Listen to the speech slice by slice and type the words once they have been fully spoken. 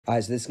So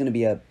this is going to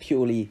be a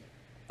purely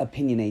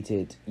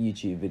opinionated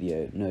YouTube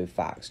video, no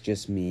facts,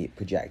 just me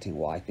projecting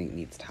what I think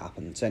needs to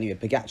happen. So anyway,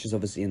 Pogacar's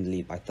obviously in the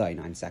lead by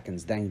 39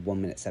 seconds, then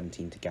 1 minute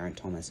 17 to Geraint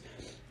Thomas,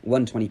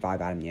 1:25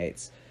 Adam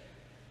Yates,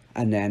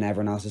 and then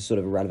everyone else is sort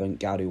of irrelevant,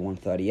 Gaudu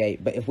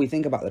 1:38. But if we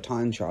think about the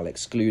time trial,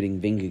 excluding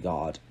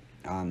Vingegaard,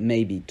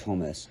 maybe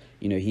Thomas,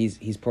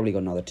 he's probably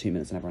got another 2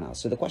 minutes than everyone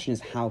else. So the question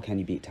is, how can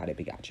you beat Tadej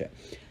Pogacar?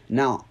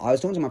 Now, I was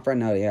talking to my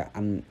friend earlier,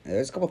 and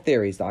there's a couple of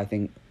theories that I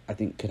think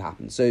could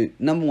happen. So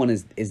number one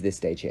is this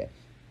stage here.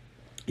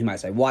 You might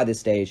say, why this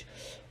stage?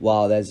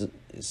 Well, there's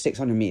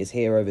 600 meters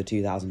here, over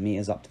 2,000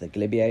 meters up to the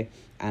Galibier,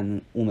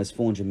 and almost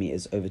 400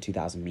 meters over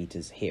 2,000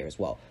 meters here as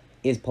well.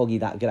 Is Poggi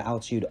that good at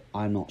altitude?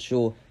 I'm not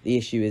sure. The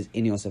issue is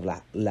Ineos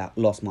have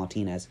lost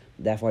Martinez,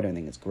 therefore I don't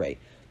think it's great.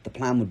 The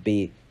plan would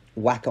be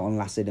whack it on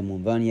Lassid and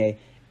Montvernier.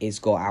 It's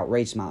got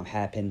outrageous amount of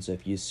hairpins, so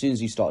as soon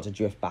as you start to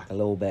drift back a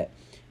little bit,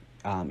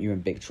 you're in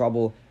big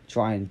trouble.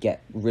 Try and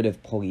get rid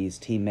of Poggi's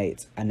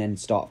teammates, and then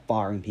start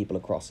firing people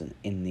across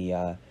in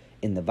the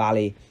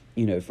valley.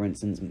 For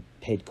instance,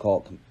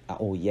 Pidcock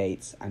or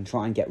Yates, and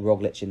try and get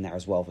Roglic in there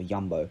as well for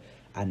Jumbo,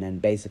 and then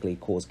basically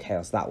cause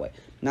chaos that way.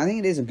 Now, I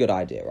think it is a good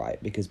idea, right?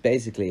 Because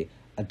basically,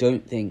 I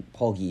don't think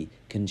Poggi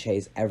can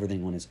chase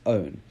everything on his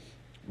own.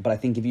 But I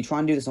think if you try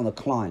and do this on the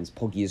climbs,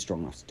 Poggi is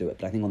strong enough to do it.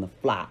 But I think on the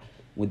flat,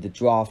 with the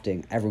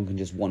drafting, everyone can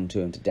just 1-2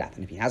 him to death.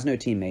 And if he has no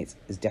teammates,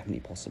 it's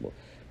definitely possible.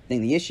 I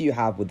think the issue you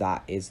have with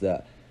that is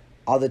that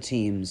other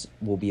teams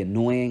will be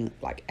annoying,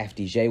 like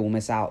FDJ will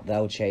miss out,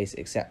 they'll chase,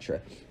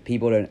 etc.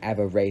 People don't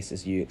ever race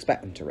as you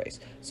expect them to race.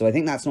 So I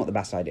think that's not the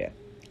best idea.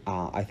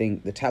 I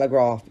think the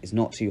Telegraph is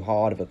not too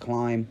hard of a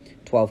climb,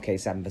 12k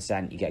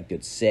 7%, you get a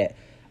good sit.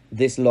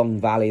 This long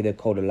valley, the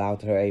Col de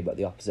l'Autre, but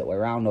the opposite way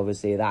around,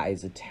 obviously, that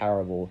is a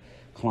terrible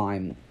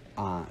climb.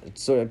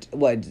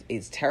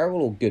 It's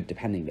terrible or good,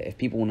 depending, but if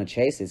people want to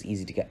chase, it's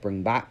easy to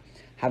bring back.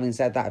 Having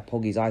said that, if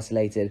Poggi's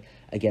isolated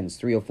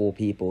against 3 or 4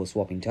 people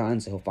swapping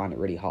turns, so he'll find it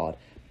really hard.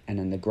 And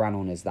then the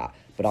Granon is that.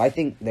 But I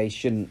think they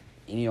shouldn't,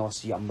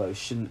 Ineos, Jumbo,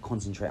 shouldn't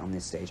concentrate on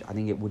this stage. I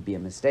think it would be a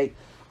mistake.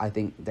 I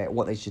think that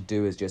what they should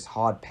do is just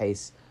hard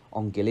pace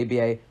on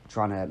Galibier,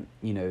 trying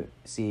to,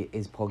 see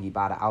is Poggi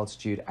bad at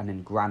altitude, and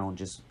then Granon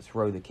just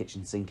throw the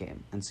kitchen sink at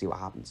him and see what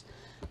happens.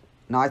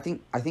 Now, I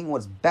think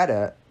what's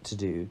better to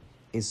do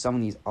is some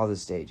of these other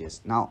stages.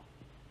 Now,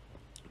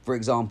 for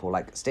example,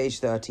 like stage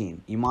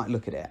 13, you might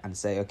look at it and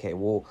say, okay,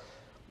 well,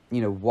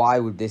 why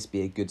would this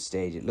be a good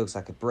stage? It looks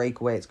like a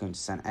breakaway. It's going to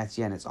Saint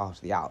Etienne. It's after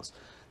the Alps.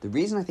 The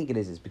reason I think it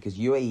is because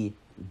UAE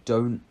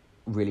don't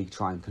really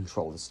try and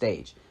control the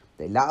stage.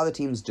 They let other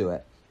teams do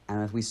it.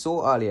 And as we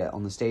saw earlier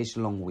on the stage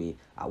to Longwy,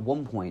 at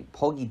one point,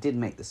 Poggi did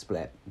make the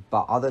split,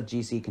 but other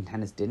GC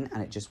contenders didn't,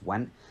 and it just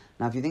went.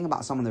 Now, if you think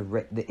about some of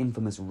the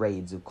infamous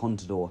raids of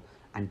Contador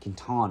and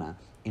Quintana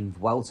in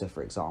Vuelta,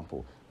 for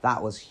example,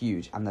 that was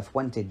huge. And the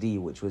Fuente D,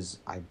 which was,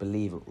 I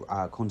believe,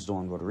 Contador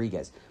and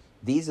Rodriguez.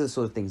 These are the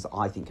sort of things that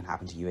I think can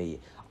happen to UAE.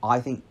 I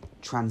think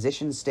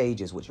transition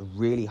stages, which are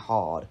really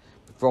hard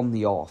from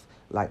the off,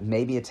 like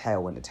maybe a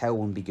tailwind. A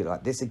tailwind would be good.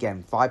 Like this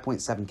again,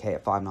 5.7k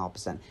at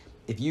 5.5%.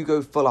 If you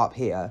go full up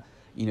here,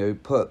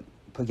 put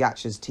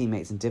Pogacar's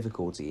teammates in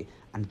difficulty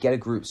and get a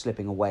group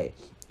slipping away.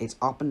 It's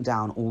up and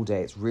down all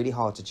day. It's really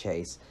hard to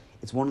chase.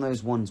 It's one of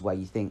those ones where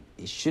you think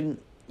it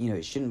shouldn't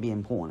be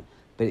important,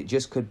 but it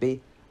just could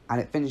be. And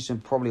it finished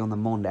probably on the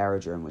Mont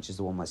Aerodrome, which is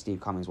the one where Steve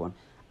Cummings won.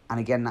 And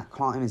again, that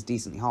climb is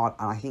decently hard.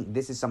 And I think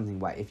this is something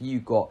where if you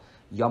got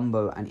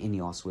Jumbo and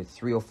Ineos with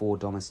 3 or 4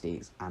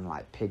 domestiques and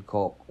like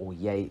Pidcock or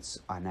Yates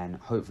and then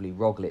hopefully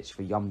Roglic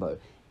for Jumbo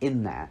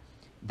in there,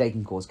 they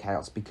can cause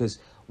chaos. Because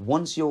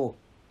once you're,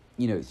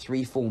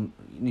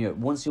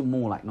 once you're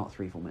more like not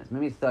 3-4 minutes,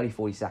 maybe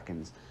 30-40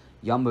 seconds,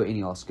 Jumbo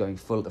Ineos going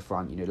full at the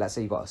front, let's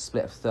say you've got a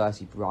split of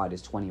 30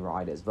 riders, 20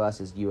 riders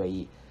versus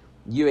UAE.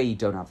 UAE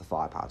don't have the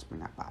firepower to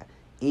bring that back.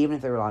 Even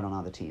if they relied on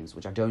other teams,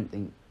 which I don't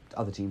think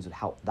other teams would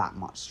help that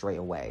much straight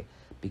away,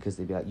 because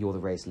they'd be like, you're the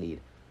race lead.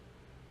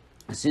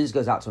 As soon as it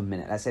goes out to a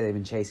minute, let's say they've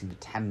been chasing for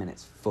 10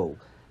 minutes full,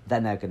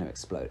 then they're going to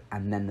explode.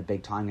 And then the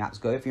big time gaps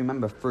go. If you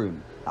remember Froome,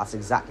 that's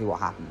exactly what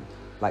happened.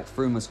 Like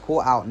Froome was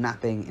caught out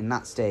napping in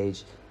that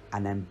stage,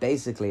 and then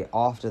basically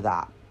after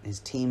that, his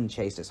team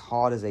chased as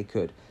hard as they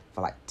could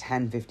for like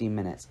 10-15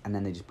 minutes, and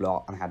then they just blew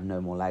up and had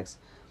no more legs.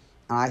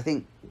 And I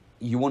think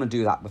you want to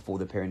do that before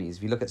the Pyrenees.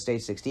 If you look at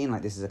stage 16,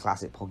 like this is a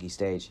classic Poggi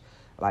stage,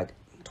 like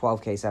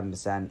 12k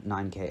 7%,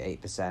 9k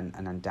 8%,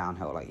 and then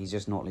downhill. Like he's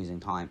just not losing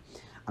time.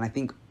 And I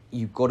think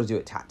you've got to do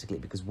it tactically,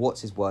 because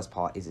what's his worst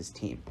part is his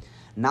team.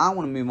 Now I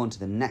want to move on to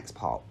the next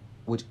part,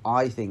 which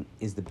I think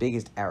is the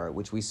biggest error,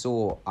 which we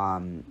saw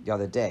the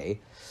other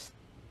day,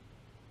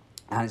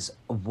 and it's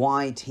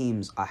why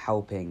teams are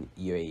helping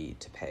UAE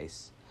to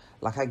pace.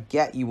 Like, I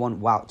get you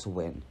want Wout to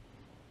win,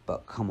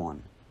 but come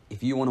on.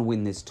 If you want to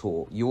win this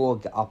tour,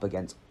 you're up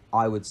against,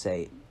 I would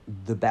say,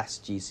 the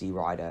best GC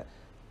rider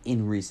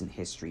in recent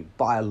history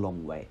by a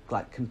long way.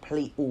 Like,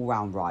 complete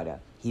all-round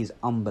rider. He's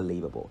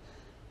unbelievable.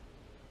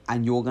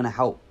 And you're going to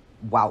help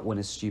Wout win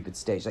a stupid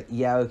stage. Like,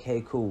 yeah,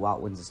 okay, cool, Wout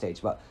wins a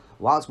stage. But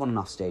Wout's won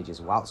enough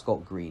stages. Wout's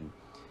got green.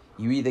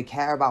 You either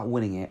care about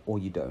winning it or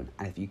you don't.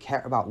 And if you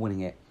care about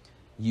winning it,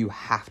 you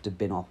have to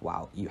bin off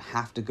Wout. You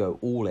have to go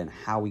all in.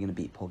 How are we going to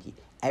beat Poggy?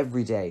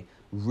 Every day,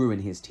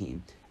 ruin his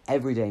team.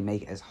 Every day,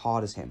 make it as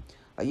hard as him.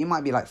 Like, you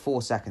might be like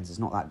 4 seconds. It's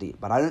not that deep.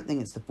 But I don't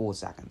think it's the 4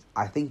 seconds.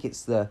 I think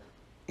it's the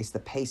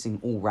pacing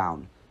all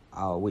round,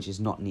 which is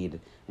not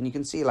needed. And you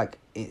can see, like,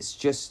 it's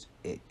just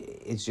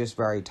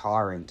very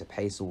tiring to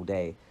pace all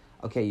day.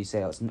 Okay, you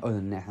say, oh, it's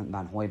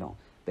Van Hooydonk.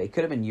 But it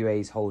could have been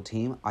UAE's whole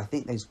team. I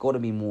think there's got to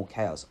be more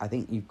chaos. I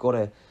think you've got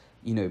to,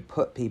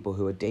 put people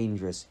who are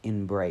dangerous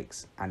in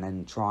breaks and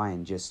then try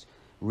and just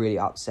really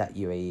upset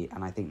UAE.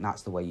 And I think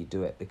that's the way you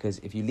do it. Because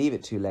if you leave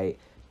it too late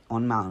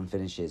on mountain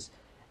finishes,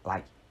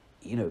 like,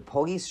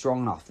 Poggy's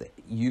strong enough that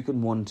you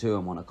can 1-2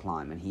 him on a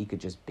climb and he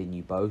could just bin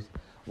you both.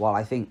 While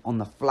I think on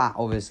the flat,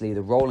 obviously,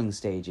 the rolling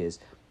stages,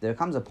 there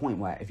comes a point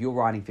where if you're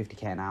riding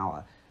 50k an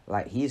hour,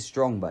 like, he is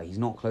strong, but he's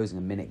not closing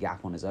a minute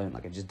gap on his own.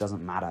 Like, it just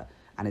doesn't matter.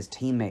 And his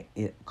teammate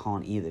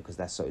can't either because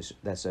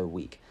they're so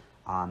weak.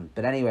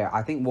 But anyway,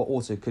 I think what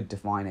also could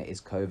define it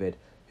is COVID.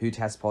 Who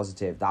tests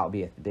positive? That would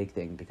be a big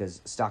thing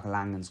because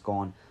Langen's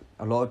gone.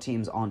 A lot of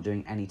teams aren't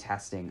doing any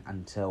testing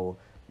until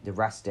the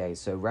rest day.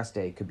 So rest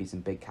day could be some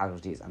big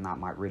casualties and that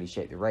might really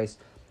shape the race.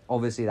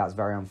 Obviously, that's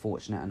very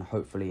unfortunate and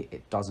hopefully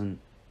it doesn't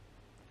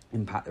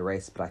impact the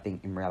race. But I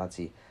think in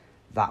reality,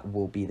 that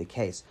will be the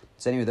case.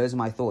 So anyway, those are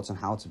my thoughts on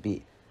how to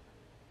beat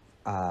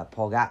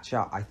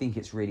Pogacar. I think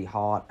it's really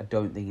hard. I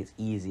don't think it's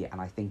easy,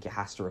 and I think it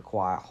has to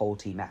require a whole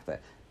team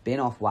effort. Bin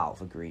off Wout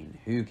for Green.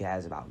 Who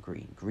cares about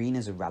Green? Green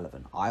is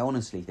irrelevant. I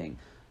honestly think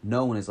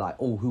no one is like,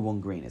 oh, who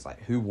won Green? It's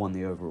like, who won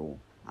the overall?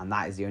 And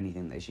that is the only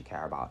thing they should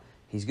care about.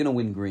 He's going to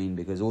win Green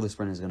because all the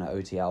sprinters are going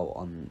to OTL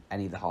on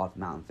any of the hard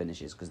mountain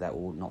finishes because they're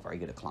all not very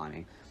good at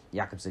climbing.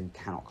 Jakobsen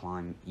cannot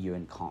climb.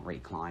 Ewan can't really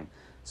climb.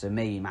 So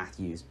maybe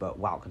Matthews,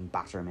 but Wout can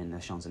batter him in the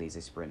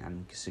Champs-Élysées sprint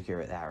and secure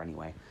it there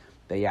anyway.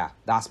 But yeah,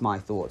 that's my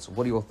thoughts.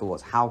 What are your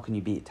thoughts? How can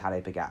you beat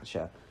Tadej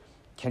Pogacar?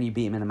 Can you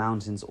beat him in the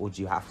mountains, or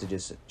do you have to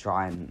just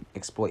try and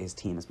exploit his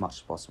team as much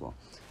as possible?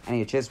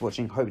 Anyway, cheers for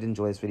watching. Hope you did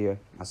enjoy this video.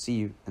 I'll see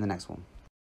you in the next one.